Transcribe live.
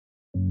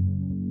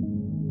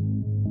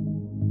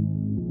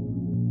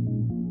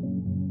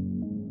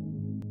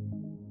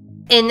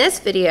In this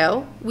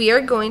video, we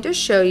are going to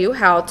show you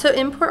how to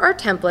import our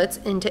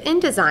templates into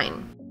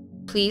InDesign.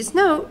 Please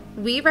note,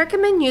 we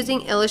recommend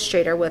using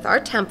Illustrator with our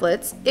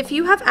templates if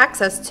you have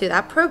access to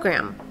that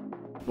program.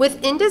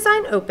 With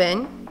InDesign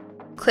open,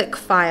 click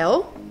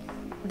File,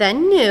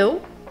 then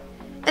New,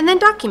 and then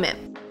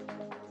Document.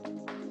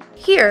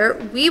 Here,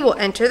 we will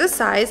enter the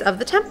size of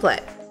the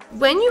template.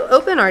 When you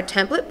open our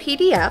template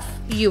PDF,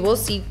 you will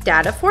see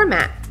Data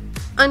Format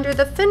under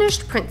the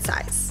finished print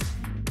size.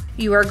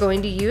 You are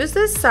going to use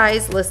this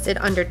size listed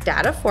under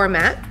Data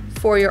Format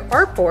for your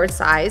artboard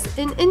size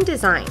in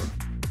InDesign.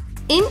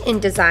 In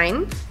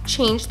InDesign,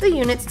 change the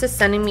units to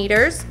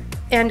centimeters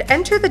and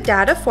enter the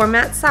data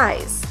format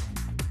size.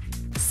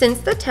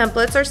 Since the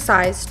templates are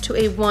sized to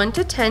a 1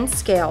 to 10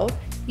 scale,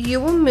 you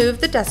will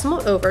move the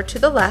decimal over to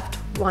the left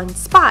one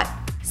spot.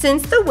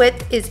 Since the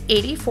width is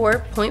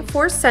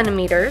 84.4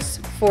 centimeters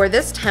for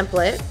this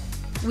template,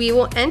 we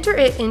will enter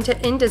it into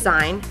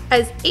InDesign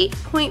as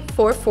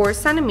 8.44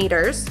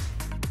 centimeters,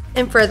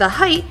 and for the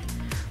height,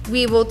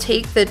 we will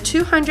take the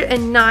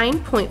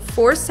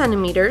 209.4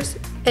 centimeters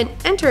and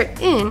enter it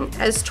in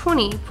as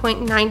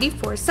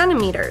 20.94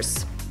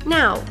 centimeters.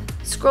 Now,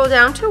 scroll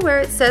down to where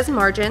it says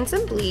margins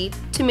and bleed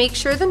to make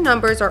sure the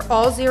numbers are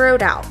all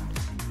zeroed out.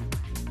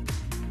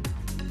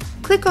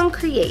 Click on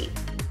Create.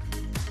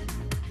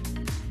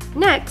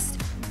 Next,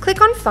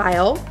 click on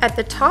File at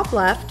the top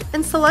left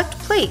and select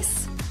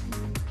Place.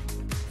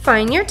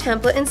 Find your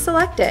template and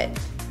select it.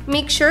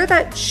 Make sure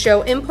that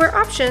Show Import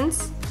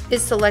Options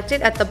is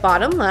selected at the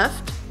bottom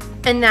left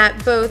and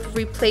that both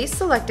Replace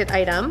Selected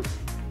Item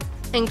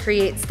and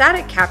Create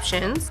Static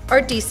Captions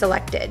are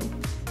deselected,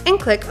 and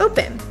click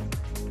Open.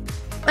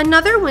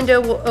 Another window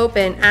will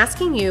open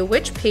asking you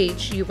which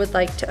page you would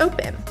like to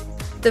open.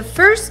 The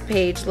first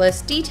page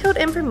lists detailed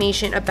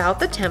information about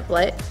the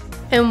template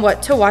and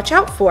what to watch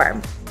out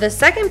for. The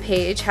second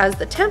page has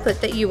the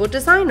template that you will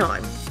design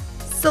on.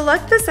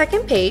 Select the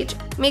second page,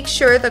 make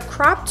sure the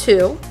Crop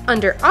To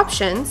under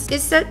Options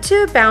is set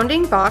to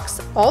bounding box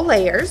all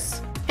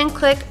layers, and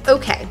click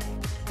OK.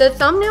 The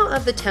thumbnail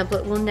of the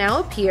template will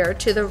now appear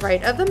to the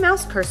right of the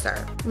mouse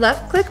cursor.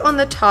 Left-click on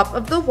the top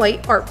of the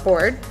white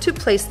artboard to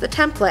place the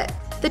template.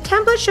 The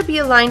template should be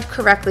aligned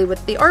correctly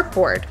with the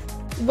artboard.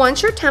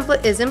 Once your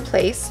template is in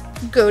place,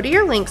 go to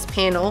your Links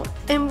panel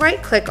and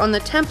right-click on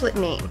the template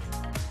name.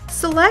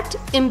 Select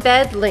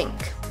Embed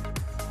Link.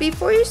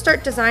 Before you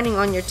start designing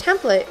on your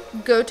template,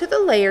 go to the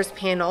Layers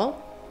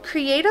panel,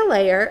 create a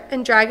layer,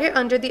 and drag it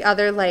under the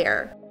other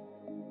layer.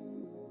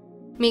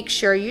 Make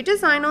sure you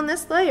design on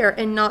this layer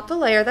and not the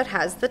layer that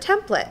has the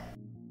template.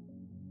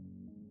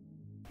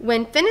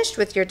 When finished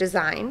with your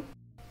design,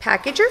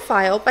 package your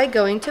file by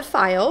going to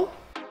File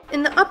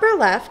in the upper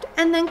left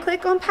and then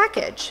click on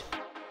Package.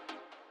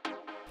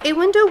 A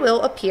window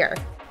will appear.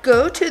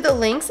 Go to the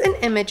Links and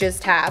Images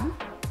tab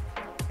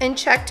and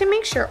check to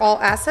make sure all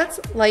assets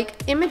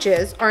like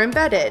images are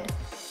embedded.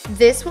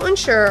 This will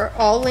ensure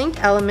all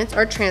linked elements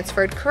are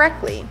transferred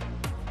correctly.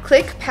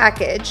 Click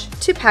Package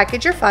to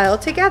package your file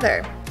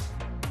together.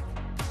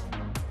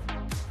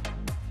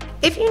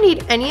 If you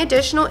need any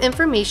additional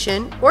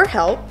information or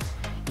help,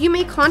 you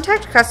may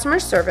contact customer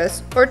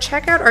service or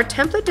check out our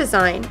template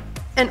design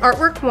and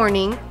artwork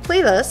warning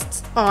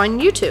playlists on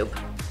YouTube.